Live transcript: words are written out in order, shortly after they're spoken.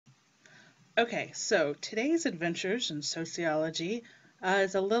Okay, so today's adventures in sociology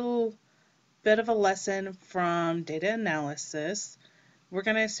is a little bit of a lesson from data analysis. We're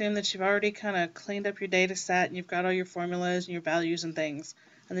going to assume that you've already kind of cleaned up your data set and you've got all your formulas and your values and things,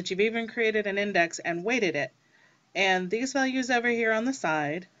 and that you've even created an index and weighted it. And these values over here on the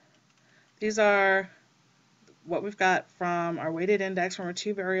side, these are what we've got from our weighted index from our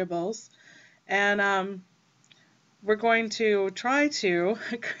two variables. And we're going to try to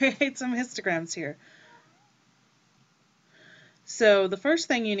create some histograms here. So the first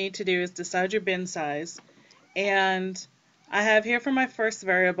thing you need to do is decide your bin size. And I have here for my first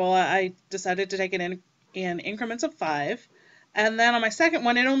variable, I decided to take it in increments of 5. And then on my second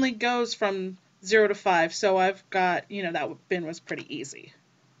one, it only goes from 0 to 5. So I've got, that bin was pretty easy.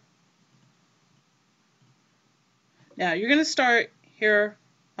 Now you're going to start here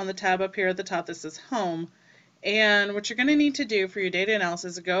on the tab up here at the top that says Home. And what you're going to need to do for your data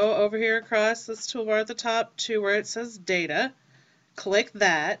analysis is go over here across this toolbar at the top to where it says Data. Click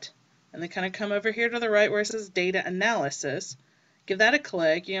that, and then kind of come over here to the right where it says Data Analysis. Give that a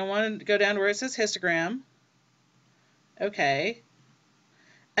click. You want to go down to where it says Histogram. Okay.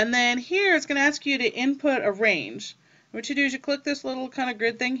 And then here it's going to ask you to input a range. What you do is you click this little kind of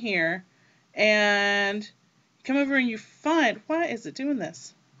grid thing here, and come over and you find, why is it doing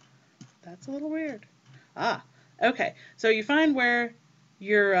this? That's a little weird. Okay. So you find where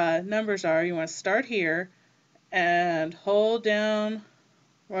your numbers are. You want to start here and hold down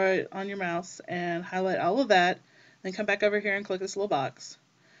right on your mouse and highlight all of that. Then come back over here and click this little box.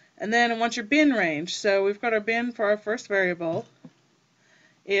 And then I want your bin range. So we've got our bin for our first variable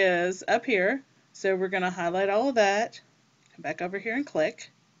is up here. So we're going to highlight all of that. Come back over here and click.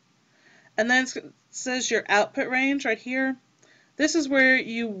 And then it says your output range right here. This is where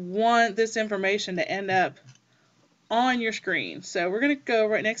you want this information to end up on your screen. So we're going to go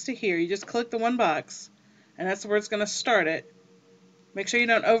right next to here. You just click the one box, and that's where it's going to start it. Make sure you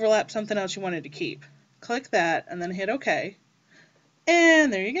don't overlap something else you wanted to keep. Click that and then hit OK.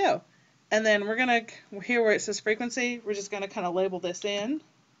 And there you go. And then we're going to, here where it says frequency, we're just going to kind of label this in.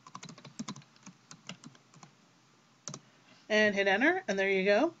 And hit enter, and there you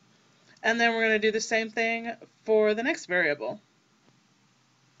go. And then we're going to do the same thing for the next variable.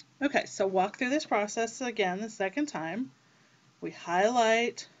 Okay, so walk through this process again the second time. We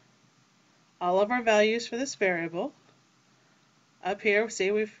highlight all of our values for this variable. Up here,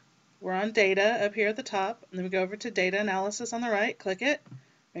 see we're on data up here at the top, and then we go over to data analysis on the right, click it,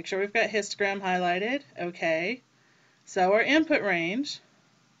 make sure we've got histogram highlighted, okay. So our input range,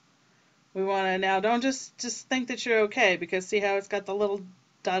 we want to now don't just think that you're okay, because see how it's got the little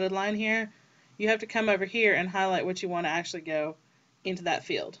dotted line here? You have to come over here and highlight what you want to actually go into that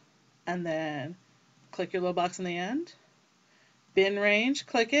field. And then click your little box in the end. Bin range,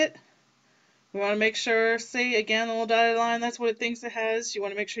 click it. We want to make sure, see, again, the little dotted line, that's what it thinks it has. You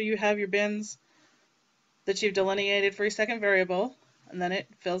want to make sure you have your bins that you've delineated for your second variable, and then it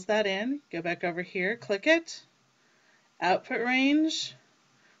fills that in. Go back over here, click it. Output range,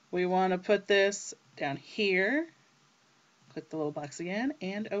 we want to put this down here. Click the little box again,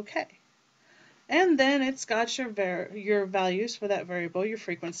 and OK. And then it's got your values for that variable, your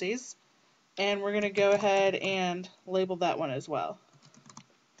frequencies, and we're going to go ahead and label that one as well.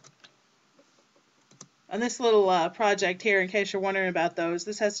 And this little project here, in case you're wondering about those,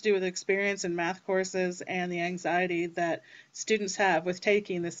 this has to do with experience in math courses and the anxiety that students have with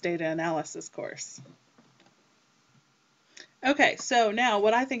taking this data analysis course. Okay, so now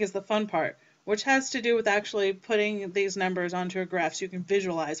what I think is the fun part, which has to do with actually putting these numbers onto a graph so you can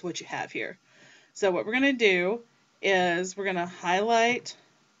visualize what you have here. So what we're going to do is we're going to highlight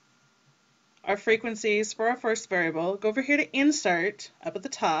our frequencies for our first variable, go over here to Insert, up at the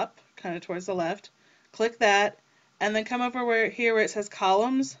top, kind of towards the left, click that, and then come over here where it says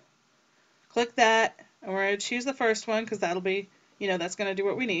Columns, click that, and we're going to choose the first one because that'll be, that's going to do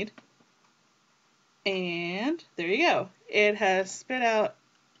what we need. And there you go. It has spit out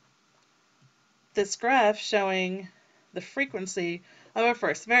this graph showing the frequency of our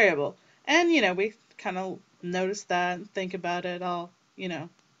first variable. And, we kind of notice that and think about it all,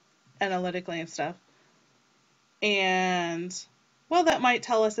 analytically and stuff. And, well, that might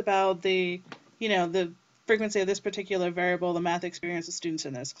tell us about the frequency of this particular variable, the math experience of students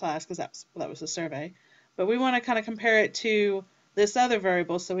in this class, because that was a survey. But we want to kind of compare it to this other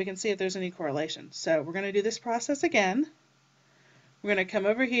variable so we can see if there's any correlation. So we're going to do this process again. We're going to come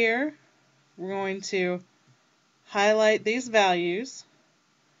over here. We're going to highlight these values,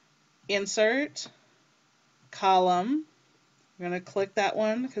 Insert, Column. We're going to click that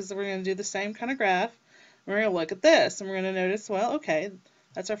one because we're going to do the same kind of graph. We're going to look at this and we're going to notice, well, okay,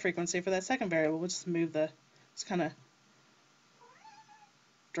 That's our frequency for that second variable. We'll just move just kind of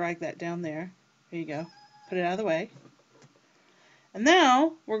drag that down there. There you go. Put it out of the way. And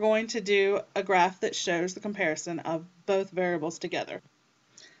now we're going to do a graph that shows the comparison of both variables together.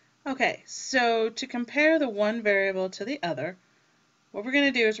 Okay, so to compare the one variable to the other, what we're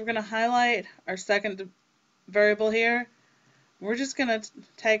going to do is we're going to highlight our second variable here. We're just going to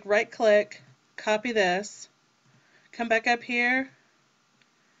take right click, copy this, come back up here,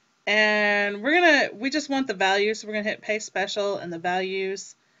 and we just want the values, so we're going to hit paste special and the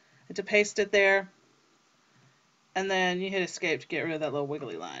values and to paste it there, and then you hit escape to get rid of that little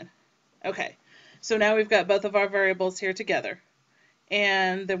wiggly line. Okay, so now we've got both of our variables here together,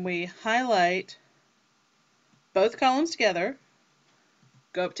 and then we highlight both columns together,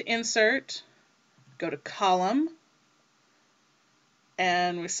 go up to insert, go to column,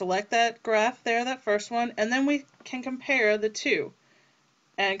 and we select that graph there, that first one, and then we can compare the two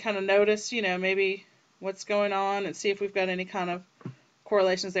and kind of notice, maybe what's going on and see if we've got any kind of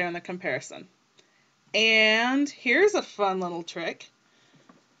correlations there in the comparison. And here's a fun little trick.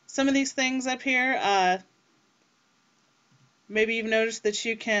 Some of these things up here, maybe you've noticed that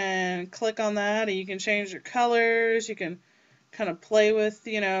you can click on that and you can change your colors. You can kind of play with,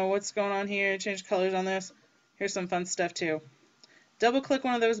 what's going on here, change colors on this. Here's some fun stuff too. Double click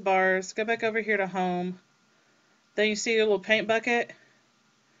one of those bars, go back over here to home. Then you see a little paint bucket.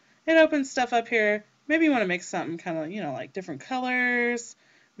 It opens stuff up here. Maybe you want to make something kind of, like different colors.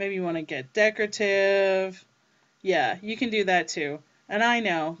 Maybe you want to get decorative. Yeah, you can do that too. And I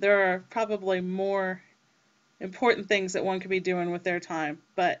know there are probably more important things that one could be doing with their time,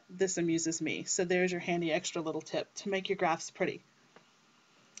 but this amuses me. So there's your handy extra little tip to make your graphs pretty.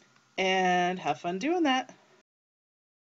 And have fun doing that.